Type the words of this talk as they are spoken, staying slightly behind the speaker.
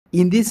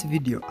In this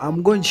video,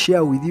 I'm going to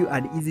share with you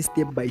an easy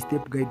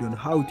step-by-step guide on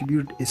how to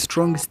build a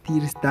strong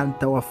steel stand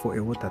tower for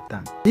a water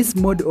tank. This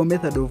mode or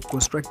method of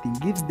constructing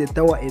gives the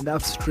tower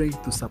enough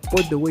strength to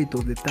support the weight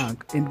of the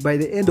tank, and by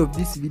the end of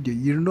this video,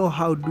 you'll know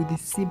how to do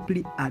this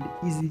simply and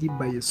easily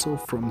by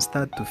yourself from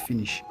start to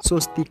finish. So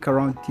stick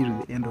around till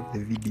the end of the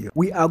video.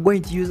 We are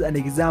going to use an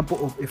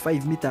example of a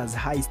 5 meters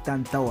high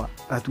stand tower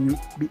that will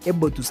be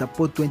able to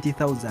support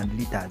 20,000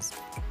 liters.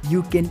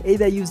 You can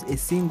either use a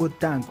single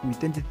tank with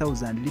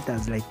 20,000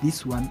 liters like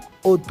this one,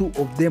 or two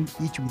of them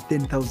each with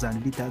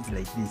 10,000 liters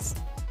like this.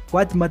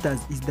 What matters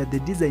is that the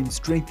design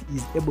strength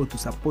is able to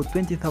support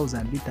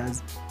 20,000 liters,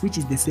 which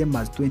is the same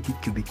as 20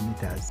 cubic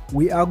meters.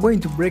 We are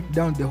going to break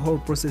down the whole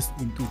process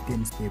into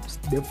 10 steps.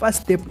 The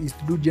first step is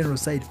to do general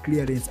side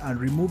clearance and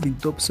removing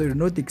topsoil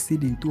not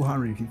exceeding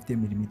 250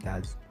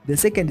 millimeters. The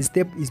second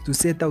step is to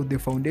set out the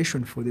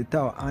foundation for the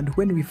tower, and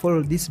when we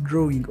follow this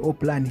drawing or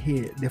plan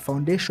here, the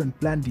foundation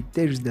plan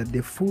details that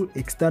the full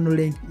external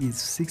length is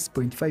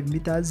 6.5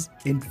 meters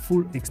and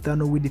full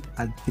external width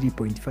at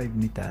 3.5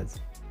 meters.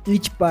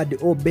 Each pad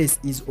or base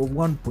is of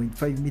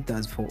 1.5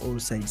 meters for all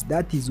sides,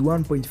 that is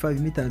 1.5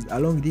 meters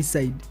along this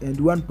side and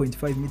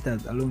 1.5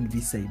 meters along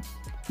this side.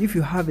 If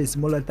you have a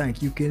smaller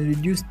tank, you can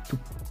reduce to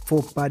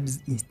 4 pads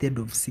instead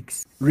of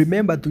 6.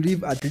 Remember to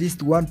leave at least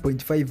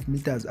 1.5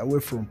 meters away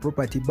from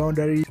property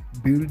boundaries,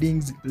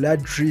 buildings,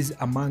 large trees,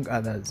 among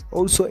others.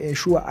 Also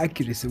ensure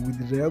accuracy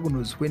with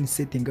diagonals when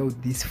setting out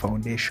this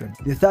foundation.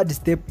 The third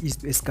step is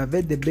to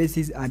excavate the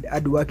bases and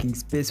add working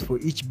space for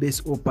each base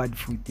or pad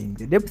footing.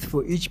 The depth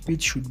for each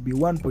pit should be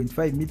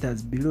 1.5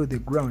 meters below the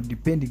ground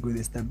depending on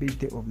the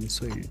stability of the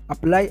soil.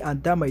 Apply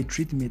termite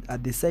treatment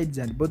at the sides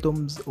and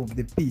bottoms of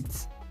the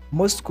pits.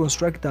 Most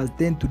constructors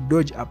tend to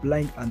dodge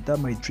applying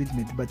termite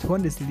treatment, but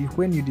honestly,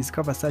 when you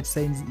discover such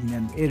signs in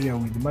an area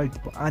with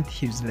multiple ant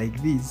hills like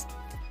this,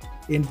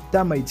 and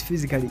termites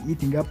physically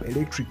eating up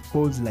electric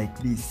poles like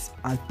this,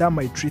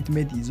 termite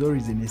treatment is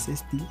always a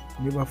necessity.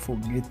 Never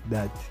forget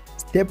that.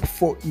 Step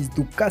 4 is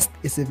to cast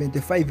a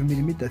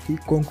 75mm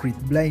thick concrete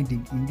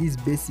blinding in these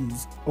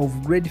bases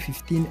of grade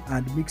 15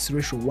 and mix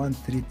ratio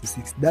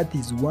 1:3:6. That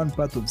is 1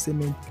 part of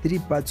cement, 3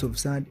 parts of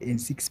sand, and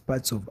 6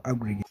 parts of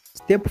aggregate.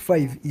 Step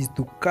 5 is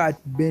to cut,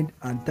 bend,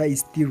 and tie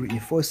steel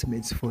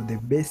reinforcements for the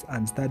base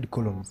and stud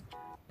columns.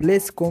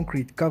 Place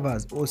concrete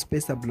covers or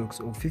spacer blocks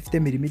of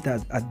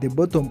 50mm at the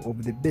bottom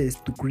of the base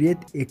to create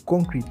a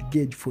concrete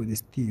gauge for the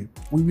steel.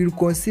 We will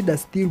consider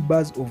steel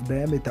bars of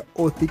diameter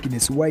or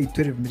thickness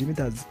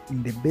Y12mm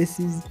in the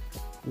bases,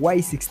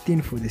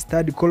 Y16 for the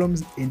stud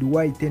columns, and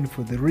Y10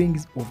 for the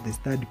rings of the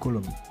stud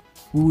columns.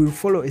 We will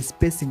follow a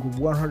spacing of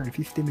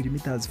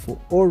 150mm for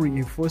all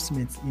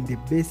reinforcements in the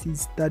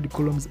bases, stud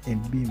columns,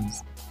 and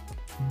beams.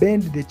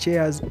 Bend the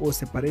chairs or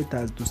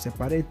separators to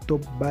separate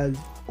top bars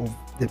of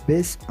the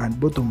base and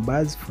bottom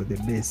bars for the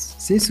base.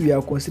 Since we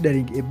are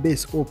considering a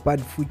base or pad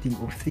footing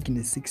of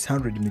thickness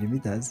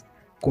 600mm,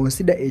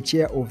 consider a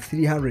chair of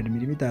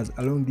 300mm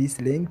along this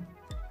length,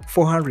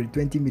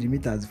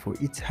 420mm for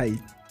its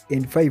height,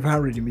 and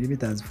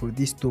 500mm for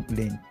this top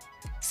length.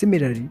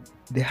 Similarly,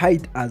 the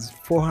height as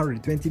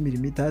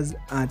 420mm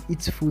and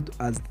its foot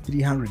as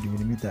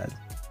 300mm.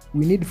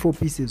 We need 4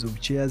 pieces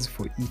of chairs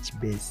for each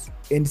base.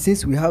 And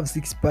since we have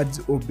 6 pads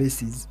or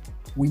bases,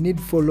 we need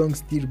 4 long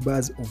steel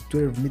bars of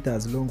 12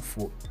 meters long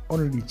for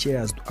only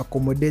chairs to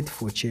accommodate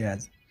 4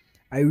 chairs.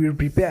 I will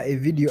prepare a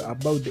video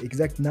about the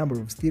exact number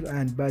of steel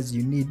iron bars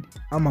you need,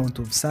 amount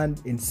of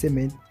sand and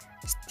cement,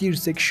 steel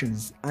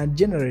sections, and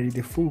generally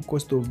the full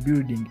cost of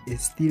building a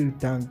steel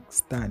tank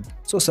stand.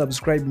 So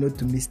subscribe not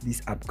to miss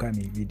this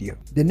upcoming video.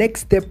 The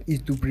next step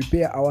is to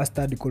prepare our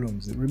stud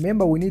columns.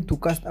 Remember, we need to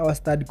cast our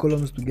stud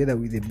columns together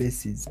with the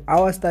bases.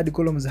 Our stud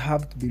columns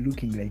have to be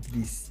looking like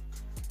this.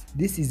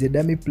 This is a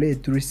dummy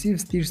plate to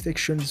receive steel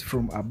sections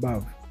from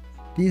above.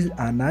 These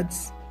are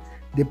nuts.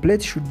 The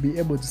plate should be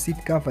able to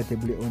sit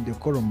comfortably on the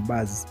column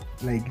bars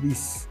like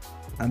this,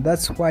 and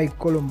that's why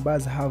column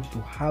bars have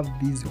to have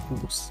these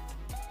hooks.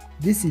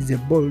 This is a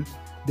bolt.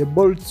 The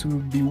bolts will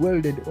be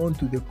welded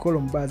onto the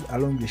column bars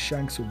along the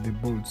shanks of the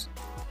bolts.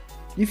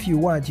 If you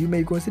want, you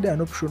may consider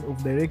an option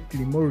of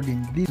directly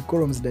molding these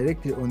columns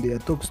directly on their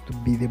tops to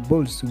be the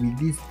bolts with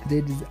these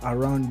threads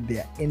around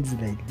their ends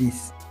like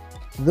this.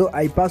 Though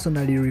I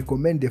personally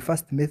recommend the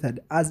first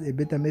method as a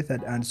better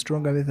method and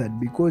stronger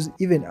method, because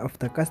even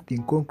after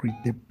casting concrete,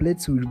 the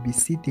plates will be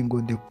sitting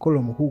on the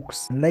column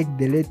hooks, unlike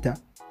the latter,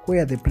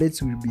 where the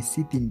plates will be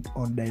sitting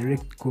on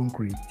direct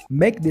concrete.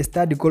 Make the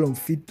stud column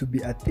fit to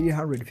be at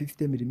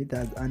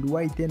 350mm and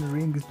Y10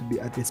 rings to be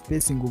at a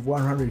spacing of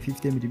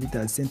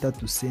 150mm center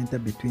to center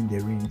between the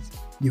rings.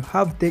 You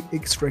have to take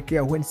extra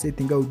care when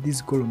setting out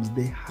these columns.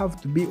 They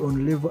have to be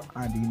on level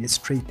and in a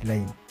straight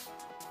line.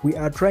 We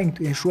are trying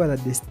to ensure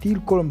that the steel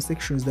column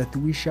sections that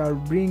we shall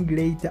bring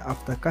later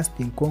after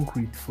casting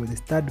concrete for the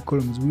stud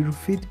columns will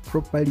fit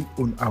properly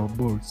on our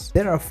bolts.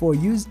 Therefore,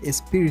 use a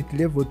spirit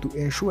level to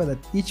ensure that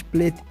each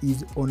plate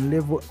is on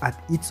level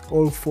at its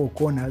all 4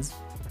 corners.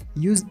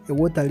 Use a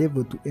water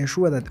level to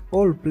ensure that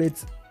all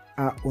plates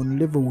are on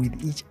level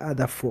with each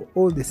other for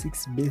all the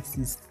 6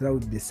 bases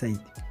throughout the site.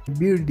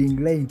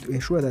 Building line to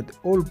ensure that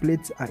all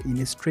plates are in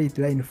a straight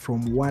line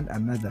from one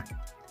another.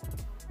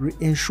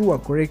 Ensure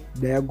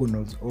correct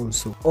diagonals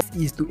also. Off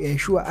is to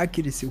ensure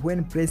accuracy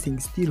when placing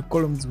steel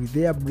columns with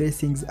their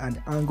bracings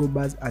and angle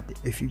bars at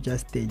a future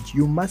stage.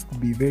 You must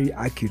be very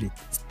accurate.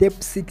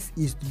 Step 6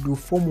 is to do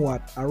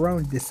formwork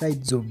around the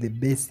sides of the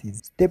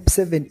bases. Step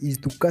 7 is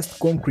to cast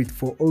concrete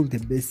for all the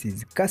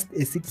bases. Cast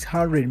a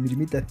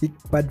 600mm thick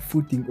pad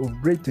footing of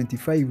grade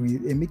 25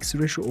 with a mix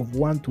ratio of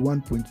 1 to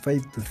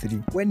 1.5 to 3.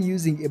 When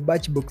using a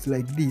batch box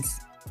like this,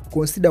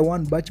 consider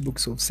 1 batch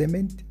box of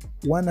cement,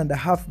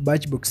 1.5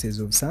 batch boxes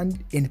of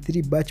sand, and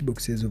 3 batch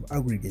boxes of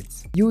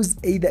aggregates. Use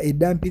either a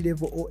dumpy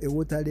level or a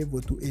water level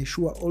to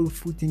ensure all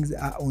footings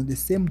are on the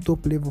same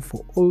top level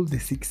for all the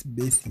 6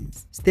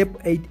 bases. Step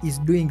 8 is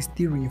doing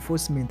steel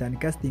reinforcement and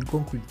casting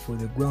concrete for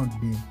the ground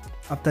beam.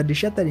 After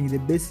deshattering the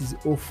bases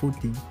or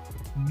footing,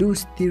 do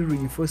steel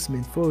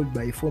reinforcement followed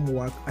by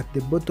formwork at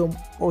the bottom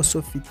or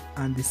soffit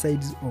and the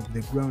sides of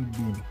the ground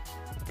beam.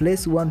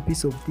 Place 1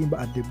 piece of timber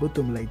at the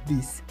bottom like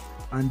this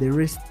and the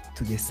rest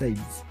to the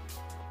sides.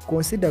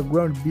 Consider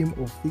ground beam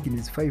of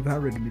thickness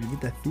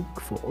 500mm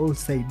thick for all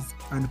sides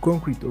and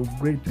concrete of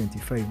grade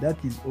 25, that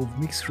is of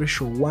mixed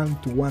ratio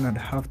 1 to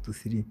 1.5 to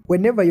 3.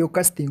 Whenever you're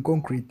casting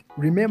concrete,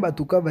 remember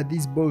to cover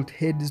these bolt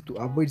heads to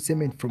avoid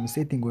cement from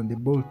setting on the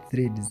bolt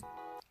threads.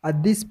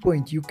 At this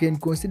point, you can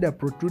consider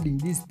protruding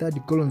these stud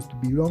columns to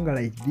be longer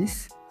like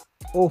this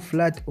or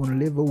flat on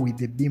level with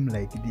the beam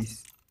like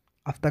this.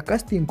 After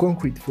casting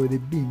concrete for the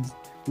beams,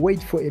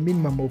 wait for a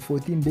minimum of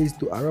 14 days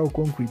to allow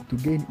concrete to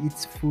gain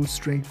its full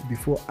strength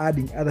before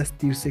adding other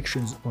steel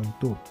sections on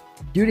top.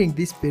 During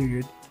this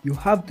period, you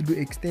have to do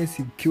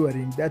extensive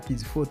curing, that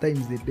is 4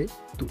 times a day,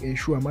 to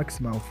ensure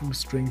maximum full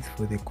strength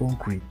for the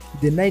concrete.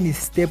 The 9th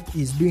step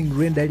is doing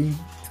rendering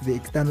to the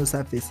external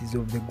surfaces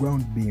of the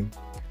ground beam.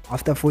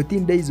 After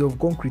 14 days of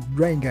concrete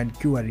drying and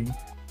curing,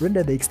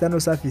 render the external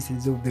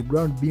surfaces of the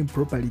ground beam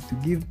properly to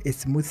give a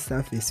smooth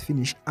surface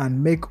finish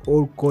and make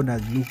all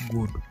corners look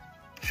good.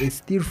 A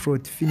steel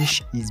froth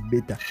finish is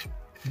better.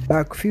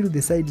 Backfill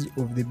the sides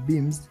of the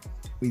beams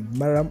with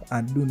marram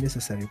and do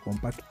necessary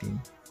compacting.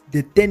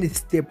 The 10th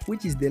step,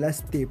 which is the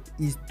last step,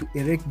 is to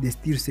erect the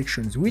steel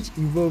sections, which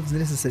involves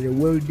necessary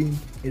welding,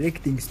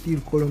 erecting steel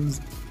columns,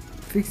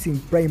 fixing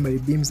primary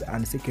beams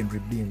and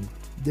secondary beams.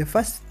 The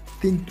first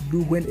thing to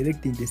do when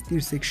erecting the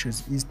steel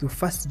sections is to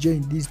first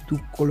join these 2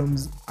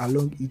 columns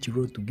along each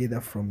row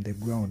together from the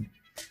ground.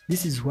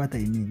 This is what I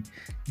mean.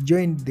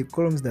 Join the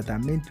columns that are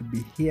meant to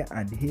be here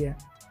and here,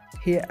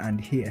 here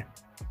and here,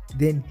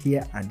 then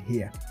here and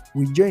here.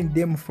 We join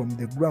them from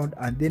the ground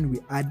and then we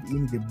add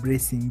in the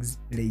bracings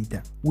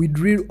later. We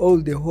drill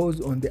all the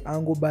holes on the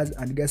angle bars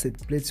and gusset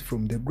plates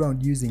from the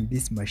ground using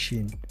this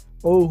machine.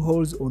 All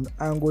holes on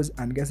angles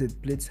and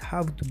gusset plates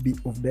have to be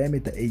of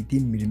diameter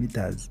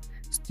 18mm.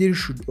 Steel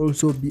should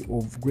also be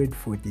of grade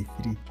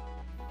 43.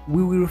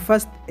 We will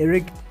first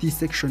erect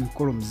T-section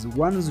columns,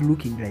 ones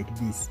looking like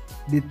this.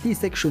 The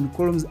T-section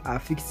columns are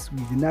fixed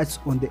with nuts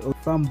on the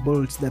firm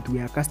bolts that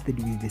were casted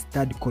with the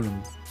stud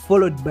columns,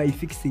 followed by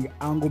fixing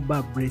angle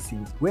bar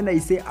bracings. When I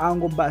say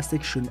angle bar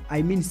section,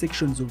 I mean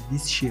sections of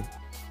this shape.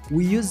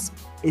 We use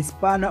a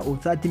spanner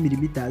of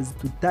 30mm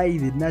to tie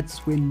the nuts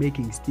when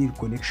making steel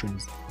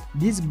connections.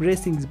 These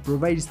bracings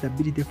provide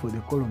stability for the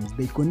columns.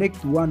 They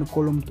connect one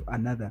column to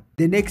another.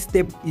 The next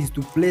step is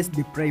to place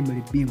the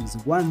primary beams,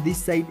 one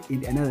this side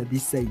and another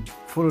this side,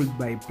 followed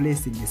by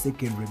placing the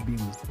secondary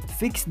beams.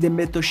 Fix the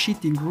metal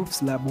sheeting roof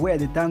slab where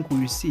the tank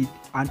will sit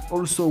and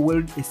also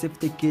weld a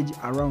safety cage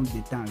around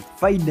the tank.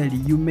 Finally,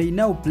 you may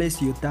now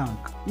place your tank.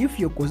 If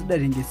you're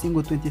considering a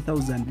single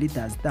 20,000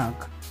 liters tank,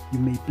 you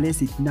may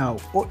place it now,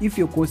 or if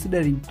you're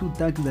considering 2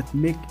 tanks that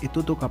make a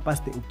total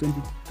capacity of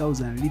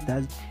 20,000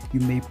 liters, you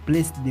may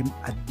place them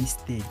at this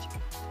stage.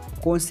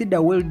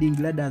 Consider welding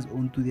ladders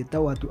onto the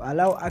tower to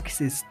allow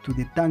access to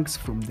the tanks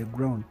from the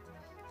ground.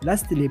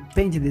 Lastly,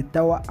 paint the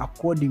tower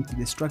according to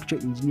the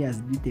structural engineer's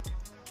detail.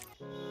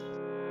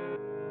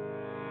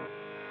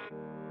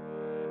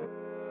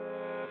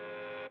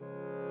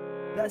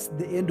 That's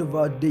the end of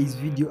our day's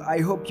video. I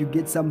hope you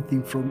get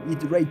something from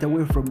it, right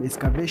away from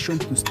excavation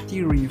to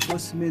steel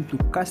reinforcement to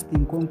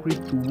casting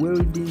concrete to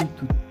welding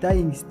to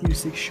tying steel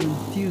section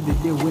till the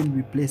day when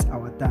we place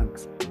our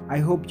tanks. I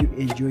hope you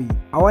enjoy it.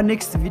 Our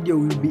next video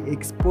will be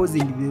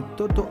exposing the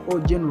total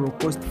or general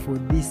cost for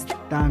this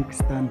tank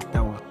stand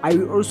tower. I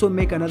will also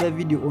make another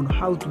video on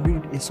how to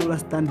build a solar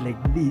stand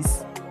like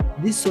this.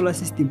 This solar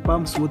system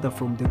pumps water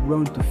from the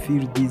ground to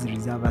fill these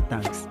reservoir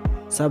tanks.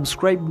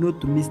 Subscribe not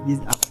to miss these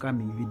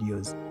upcoming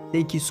videos.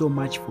 Thank you so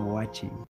much for watching.